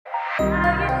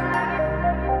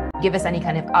give us any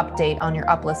kind of update on your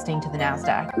uplisting to the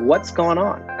Nasdaq. What's going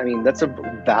on? I mean, that's a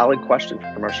valid question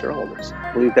from our shareholders.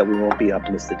 I believe that we won't be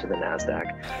uplisted to the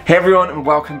Nasdaq. Hey everyone, and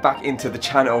welcome back into the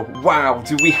channel. Wow,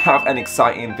 do we have an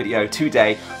exciting video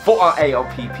today for our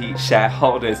ALPP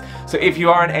shareholders. So if you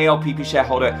are an ALPP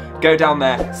shareholder, go down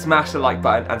there, smash the like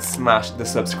button and smash the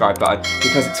subscribe button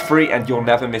because it's free and you'll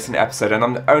never miss an episode. And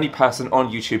I'm the only person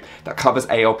on YouTube that covers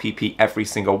ALPP every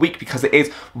single week because it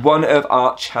is one of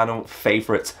our channel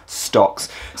favorite stocks.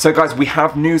 So guys, we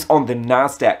have news on the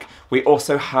Nasdaq. We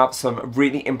also have some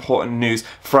really important news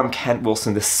from Kent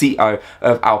Wilson, the CEO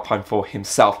of Alpine for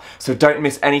himself. So don't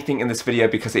miss anything in this video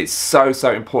because it's so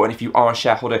important if you are a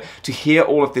shareholder to hear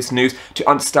all of this news, to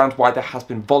understand why there has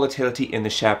been volatility in the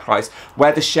share price,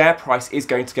 where the share price is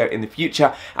going to go in the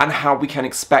future, and how we can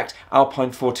expect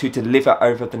Alpine 4 to deliver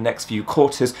over the next few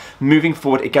quarters, moving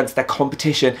forward against their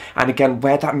competition, and again,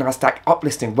 where that Nasdaq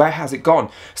uplisting, where has it gone?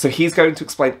 So he's going to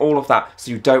explain all of that so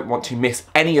you don't want to miss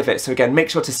any of it. So again, make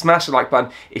sure to smash the like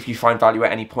button if you find value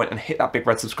at any point and hit that big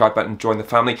red subscribe button and join the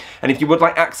family. And if you would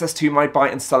like access to my buy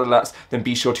and sell alerts, then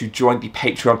be sure to join the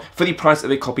Patreon for the price of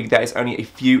a copy. There is only a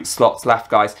few slots left,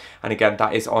 guys, and again,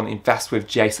 that is on Invest with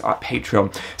Jace at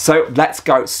Patreon. So let's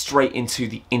go straight into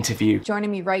the interview. Joining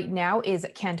me right now is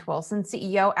Kent Wilson,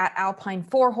 CEO at Alpine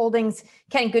 4 Holdings.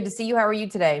 Kent, good to see you. How are you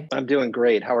today? I'm doing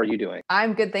great. How are you doing?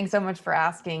 I'm good. Thanks so much for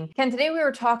asking. Kent, today we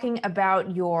were talking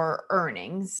about your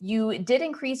earnings. You did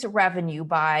increase revenue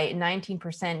by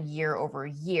 19% year over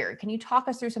year. Can you talk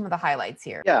us through some of the highlights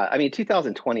here? Yeah, I mean,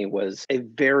 2020 was a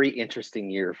very interesting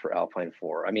year for Alpine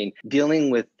 4. I mean,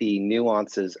 dealing with the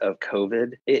nuances of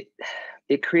COVID, it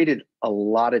created a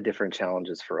lot of different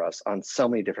challenges for us on so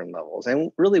many different levels.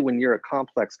 And really, when you're a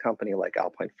complex company like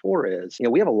Alpine 4 is,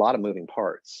 we have a lot of moving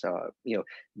parts,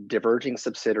 diverging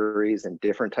subsidiaries and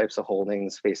different types of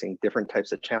holdings facing different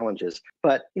types of challenges.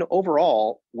 But,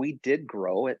 overall, we did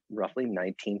grow at roughly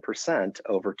 19%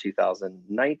 over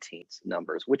 2019's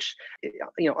numbers, which,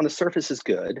 on the surface is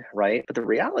good, right? But the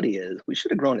reality is we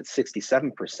should have grown at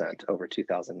 67% over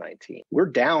 2019. We're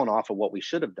down off of what we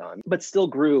should have done, but still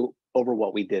grew over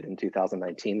what we did in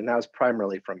 2019, and that was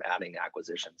primarily from adding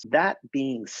acquisitions. That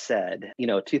being said,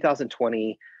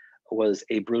 2020 was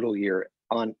a brutal year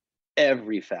on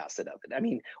every facet of it. I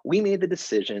mean, we made the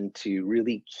decision to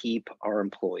really keep our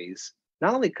employees,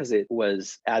 not only because it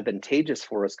was advantageous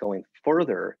for us going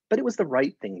further, but it was the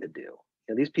right thing to do.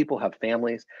 These people have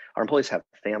families, our employees have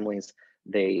families,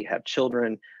 they have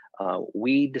children.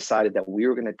 We decided that we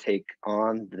were going to take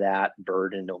on that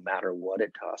burden no matter what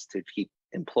it costs to keep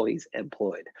employees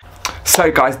employed.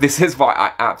 So guys, this is why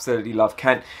I absolutely love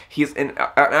Kent. He's an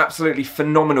absolutely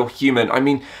phenomenal human. I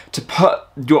mean, to put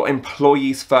your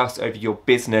employees first over your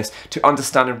business, to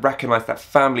understand and recognize that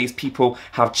families, people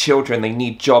have children, they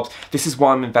need jobs. This is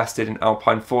why I'm invested in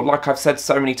Alpine 4. Like I've said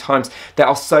so many times, there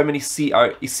are so many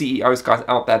CEOs guys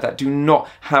out there that do not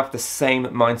have the same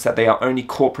mindset. They are only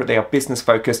corporate, they are business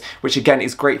focused, which again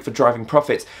is great for driving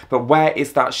profits. But where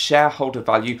is that shareholder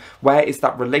value? Where is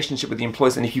that relationship with the employees?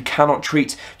 And if you cannot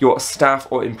treat your staff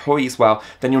or employees well,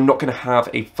 then you're not going to have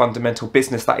a fundamental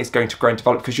business that is going to grow and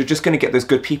develop, because you're just going to get those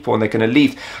good people and they're going to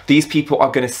leave. These people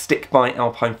are going to stick by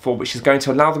Alpine 4, which is going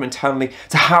to allow them internally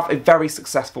to have a very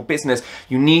successful business.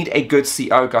 You need a good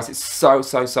CEO, guys. It's so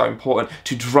important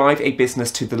to drive a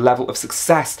business to the level of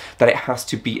success that it has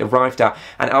to be arrived at.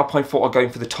 And Alpine 4 are going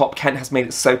for the top. Kent has made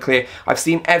it so clear. I've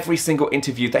seen every single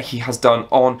interview that he has done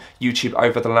on YouTube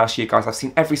over the last year, guys. I've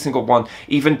seen every single one,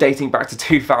 even dating back to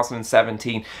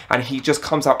 2017, and he just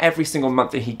comes out every single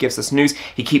month and he gives us news.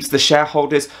 He keeps the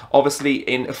shareholders obviously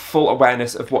in full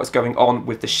awareness of what is going on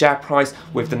with the share price,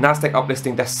 with the Nasdaq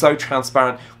uplisting. They're so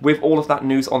transparent with all of that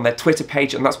news on their Twitter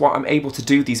page, and that's why I'm able to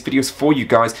do these videos for you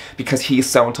guys, because he is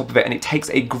so on top of it. And it takes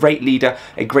a great leader,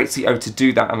 a great CEO to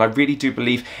do that, and I really do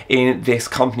believe in this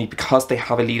company because they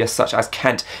have a leader such as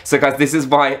Kent. So guys, this is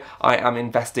why I am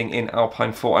investing in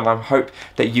Alpine 4, and I hope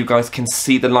that you guys can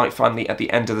see the light finally at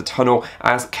the end of the tunnel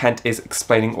as Kent is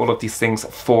explaining all of these things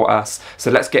for us. So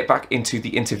let's get back into the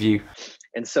interview.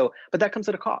 And so, but that comes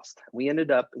at a cost. We ended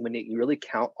up, when you really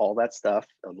count all that stuff,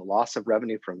 the loss of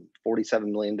revenue from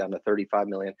 47 million down to 35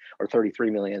 million or 33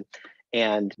 million,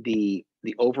 and the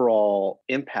overall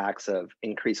impacts of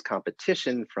increased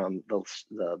competition from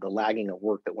the lagging of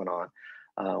work that went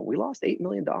on, we lost $8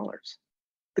 million.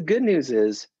 The good news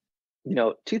is,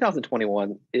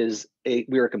 2021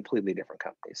 we're a completely different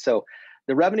company. So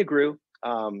the revenue grew.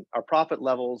 Our profit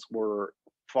levels were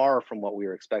far from what we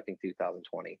were expecting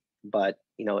 2020. But,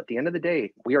 at the end of the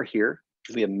day, we are here.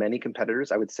 We have many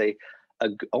competitors. I would say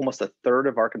almost a third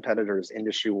of our competitors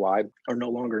industry-wide are no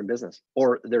longer in business,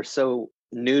 or they're so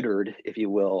neutered, if you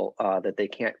will, that they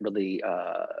can't really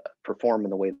perform in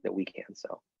the way that we can.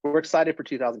 So we're excited for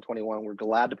 2021. We're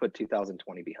glad to put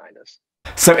 2020 behind us.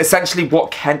 So essentially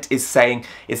what Kent is saying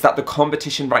is that the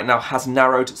competition right now has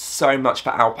narrowed so much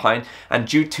for Alpine, and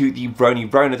due to the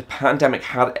Rona, the pandemic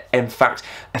had in fact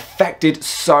affected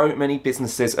so many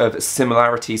businesses of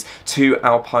similarities to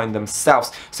Alpine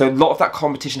themselves. So a lot of that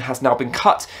competition has now been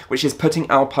cut, which is putting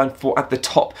Alpine at the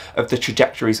top of the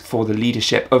trajectories for the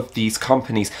leadership of these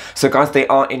companies. So guys, they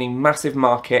are in a massive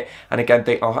market, and again,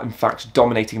 they are in fact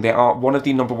dominating. They are one of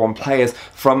the #1 players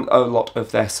from a lot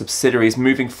of their subsidiaries.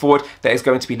 Moving forward, there is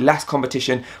going to be less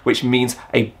competition, which means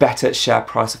a better share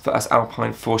price for us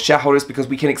Alpine for shareholders, because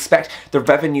we can expect the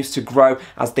revenues to grow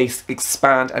as they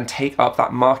expand and take up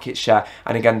that market share,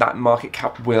 and again that market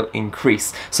cap will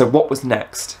increase. So what was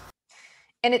next?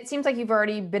 And it seems like you've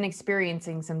already been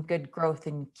experiencing some good growth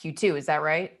in Q2, is that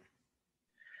right?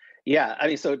 Yeah, I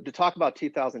mean, so to talk about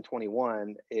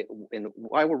 2021 and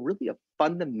why we're really a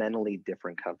fundamentally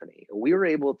different company, we were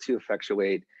able to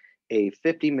effectuate a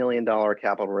 $50 million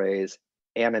capital raise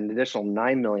and an additional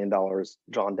 $9 million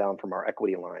drawn down from our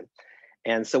equity line.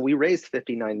 And so we raised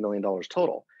 $59 million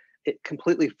total. It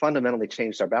completely fundamentally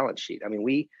changed our balance sheet. I mean,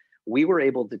 we were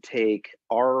able to take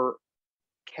our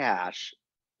cash,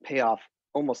 pay off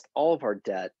almost all of our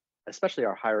debt, especially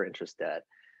our higher interest debt.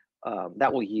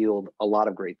 That will yield a lot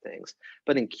of great things.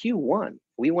 But in Q1,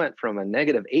 we went from a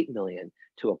negative 8 million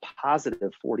to a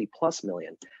positive 40 plus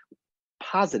million.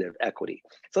 Positive equity.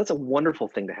 So that's a wonderful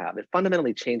thing to have. It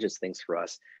fundamentally changes things for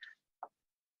us.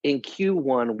 In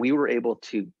Q1, we were able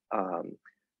to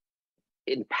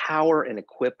empower and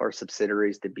equip our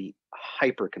subsidiaries to be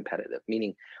hyper competitive,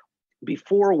 meaning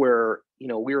before we're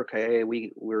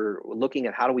looking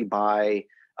at how do we buy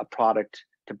a product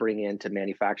to bring in to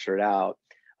manufacture it out.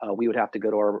 We would have to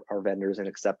go to our vendors and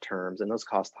accept terms, and those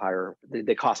cost higher.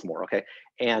 They cost more, okay?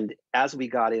 And as we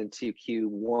got into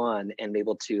Q1 and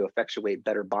able to effectuate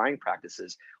better buying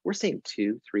practices, we're seeing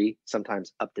 2, 3,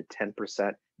 sometimes up to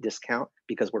 10% discount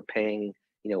because we're paying,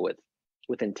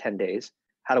 within 10 days.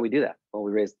 How do we do that? Well,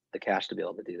 we raised the cash to be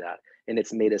able to do that, and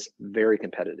it's made us very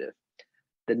competitive.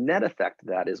 The net effect of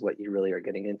that is what you really are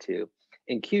getting into.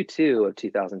 In Q2 of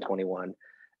 2021,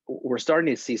 we're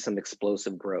starting to see some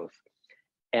explosive growth.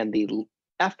 And the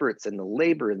efforts and the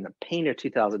labor and the pain of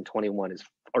 2021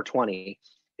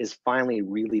 is finally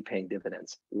really paying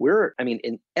dividends.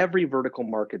 In every vertical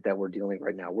market that we're dealing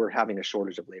right now, we're having a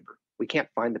shortage of labor. We can't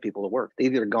find the people to work.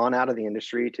 They've either gone out of the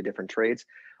industry to different trades,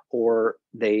 or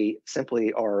they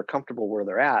simply are comfortable where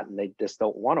they're at and they just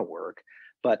don't want to work.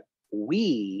 But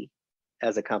we,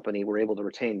 as a company, were able to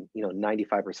retain,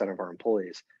 95% of our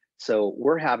employees. So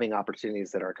we're having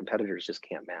opportunities that our competitors just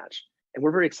can't match. And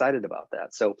we're very excited about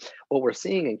that. So what we're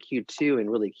seeing in Q2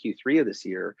 and really Q3 of this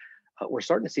year, we're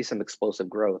starting to see some explosive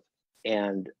growth.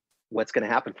 And what's going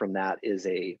to happen from that is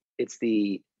it's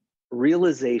the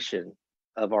realization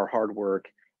of our hard work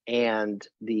and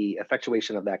the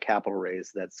effectuation of that capital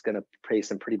raise that's going to pay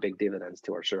some pretty big dividends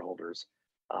to our shareholders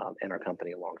and our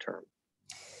company long term.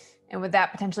 And would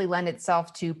that potentially lend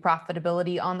itself to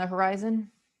profitability on the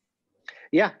horizon?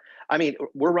 Yeah. I mean,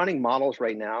 we're running models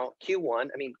right now.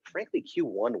 Frankly,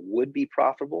 Q1 would be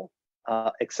profitable,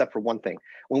 except for one thing.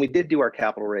 When we did do our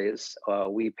capital raise,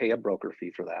 we pay a broker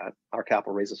fee for that. Our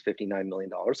capital raise was $59 million.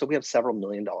 So we have several $1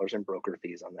 million in broker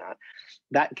fees on that.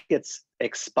 That gets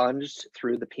expunged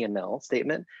through the P&L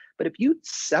statement. But if you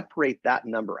separate that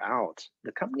number out,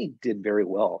 the company did very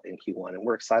well in Q1, and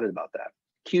we're excited about that.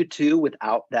 Q2,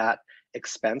 without that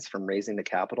expense from raising the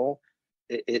capital,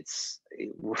 it's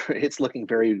looking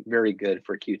very, very good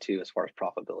for Q2 as far as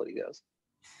profitability goes.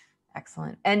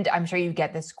 Excellent. And I'm sure you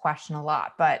get this question a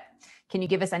lot, but can you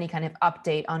give us any kind of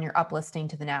update on your uplisting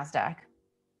to the Nasdaq?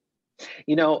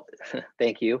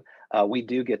 Thank you. We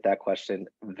do get that question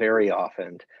very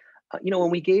often.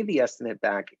 When we gave the estimate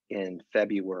back in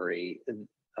February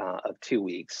of 2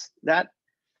 weeks, that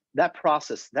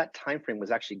process, that time frame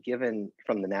was actually given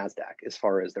from the Nasdaq as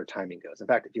far as their timing goes. In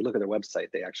fact, if you look at their website,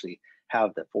 they actually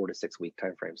have the 4 to 6 week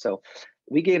time frame. So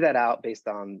we gave that out based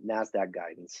on Nasdaq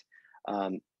guidance.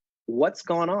 What's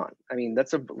gone on? I mean,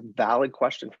 that's a valid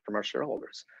question from our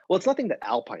shareholders. Well, it's nothing that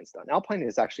Alpine's done. Alpine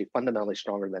is actually fundamentally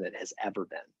stronger than it has ever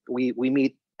been. We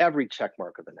meet every check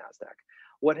mark of the Nasdaq.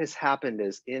 What has happened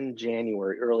is in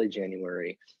early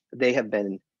January, they have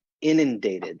been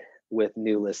inundated with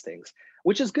new listings,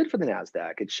 which is good for the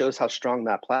Nasdaq. It shows how strong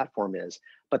that platform is.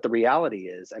 But the reality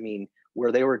is,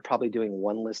 where they were probably doing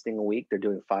 1 listing a week, they're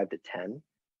doing 5 to 10.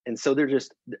 And so they're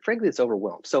just, frankly, it's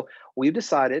overwhelmed. So we've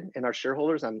decided, and our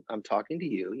shareholders, I'm talking to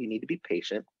you, you need to be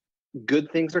patient.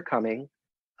 Good things are coming.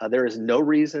 There is no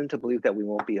reason to believe that we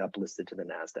won't be uplisted to the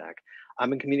Nasdaq.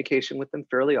 I'm in communication with them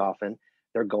fairly often.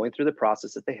 They're going through the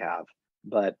process that they have,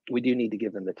 but we do need to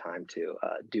give them the time to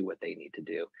do what they need to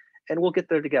do, and we'll get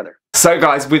there together. So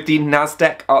guys, with the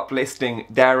Nasdaq uplisting,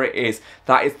 there it is.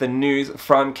 That is the news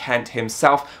from Kent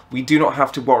himself. We do not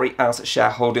have to worry as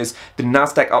shareholders. The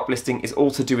Nasdaq uplisting is all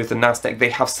to do with the Nasdaq. They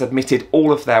have submitted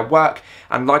all of their work,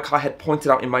 and like I had pointed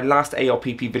out in my last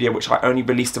ALPP video, which I only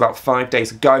released about 5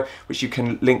 days ago, which you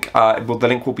can link, well, the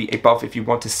link will be above if you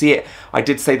want to see it. I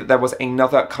did say that there was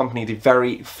another company, the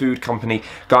Very Food Company.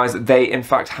 Guys, they in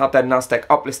fact had their Nasdaq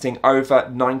uplisting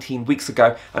over 19 weeks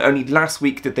ago, and only last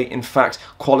week did they in fact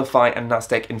qualify, and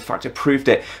Nasdaq in fact approved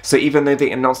it. So even though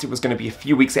they announced it was going to be a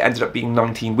few weeks, it ended up being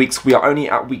 19 weeks. We are only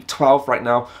at week 12 right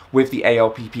now with the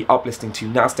ALPP uplisting to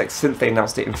Nasdaq since they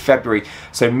announced it in February.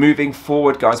 So moving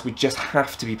forward, guys, we just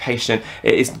have to be patient.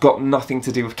 It has got nothing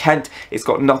to do with Kent. It's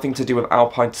got nothing to do with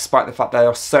Alpine, despite the fact there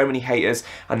are so many haters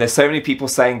and there's so many people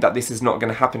saying that this is not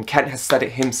going to happen. Kent has said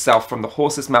it himself from the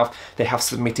horse's mouth. They have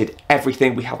submitted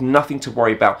everything. We have nothing to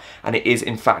worry about, and it is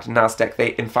in fact Nasdaq.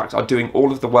 They in fact are doing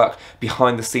all of the work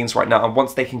behind the scenes right now, and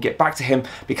once they can get back to him,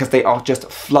 because they are just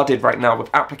flooded right now with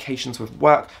applications, with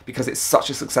work, because it's such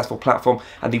a successful platform,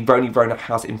 and the Rona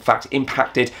has in fact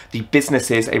impacted the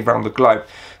businesses around the globe.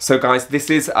 So guys, this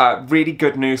is really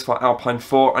good news for Alpine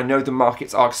 4. I know the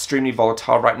markets are extremely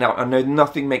volatile right now. I know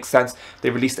nothing makes sense. They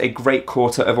released a great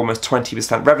quarter of almost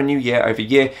 20% revenue year over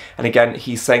year, and again,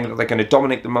 he's saying that they're going to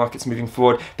dominate the markets moving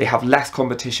forward. They have less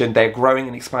competition. They're growing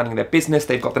and expanding their business.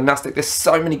 They've got the Nasdaq. There's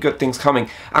so many good things coming.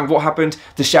 And what happened?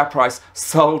 The share price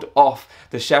sold off.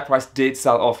 The share price did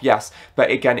sell off, yes,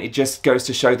 but again, it just goes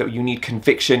to show that you need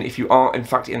conviction. If you are in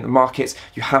fact in the markets,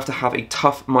 you have to have a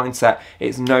tough mindset.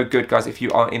 It's no good, guys, if you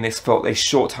are in this for a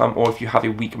short term or if you have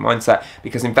a weak mindset,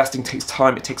 because investing takes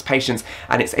time, it takes patience,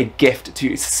 and it's a gift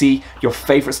to see your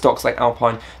favorite stocks like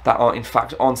Alpine that are in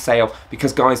fact on sale.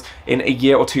 Because guys, in a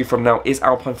year or two from now, is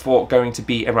Alpine 4 going to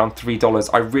be around $3?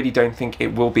 I really don't think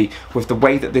it will be. With the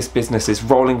way that this business is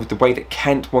rolling, with the way that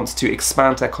Kent wants to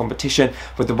expand their competition,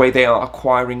 with the way they are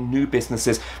acquiring new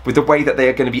businesses, with the way that they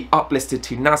are going to be uplisted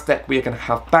to Nasdaq, we are going to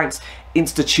have banks,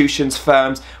 institutions,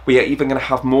 firms. We are even going to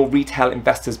have more retail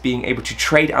investors being able to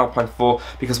trade Alpine 4,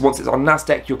 because once it's on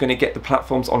Nasdaq, you're going to get the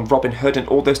platforms on Robinhood and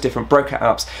all those different broker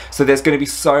apps. So there's going to be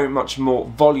so much more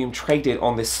volume traded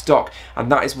on this stock,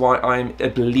 and that is why I'm a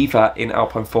believer in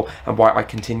Alpine 4 and why I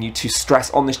continue to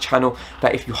stress on this channel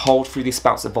that if you hold through these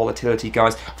spouts of volatility,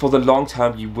 guys, for the long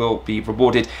term you will be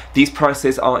rewarded. These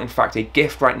prices are in fact a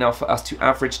gift right now for us to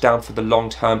average down for the long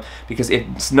term, because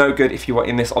it's no good if you are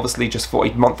in this obviously just for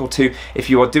a month or two.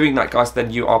 If you are doing that, guys, then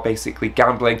you are basically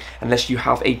gambling, unless you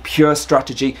have a pure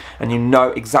strategy and you know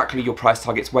exactly your price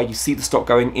targets, where you see the stock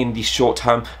going in the short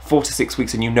term, 4 to 6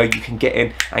 weeks, and you know you can get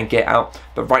in and get out.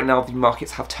 But right now the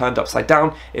markets have turned upside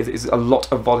down. It is a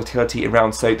lot of volatility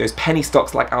around, so those penny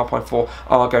stocks like Alpine 4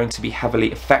 are going to be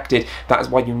heavily affected. That is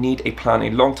why you need a plan,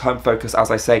 a long-term focus, as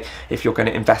I say, if you're going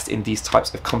to invest in these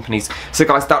types of companies. So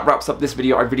guys, that wraps up this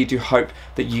video. I really do hope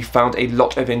that you found a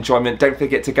lot of enjoyment. Don't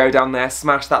forget to go down there,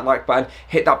 smash that like button,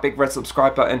 hit that big red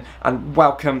subscribe button, and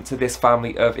welcome to this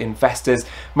family of investors.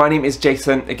 My name is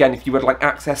Jason. Again, if you would like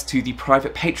access to the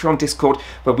private Patreon Discord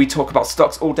where we talk about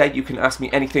stocks all day, you can ask me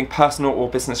anything personal or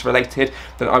business related,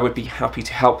 then I would be happy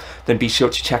to help. Then be sure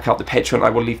to check out the Patreon. I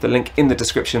will leave the link in the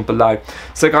description below.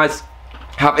 So guys,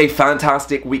 have a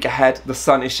fantastic week ahead. The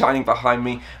sun is shining behind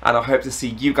me, and I hope to see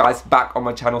you guys back on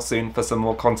my channel soon for some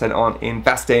more content on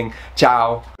investing.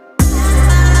 Ciao.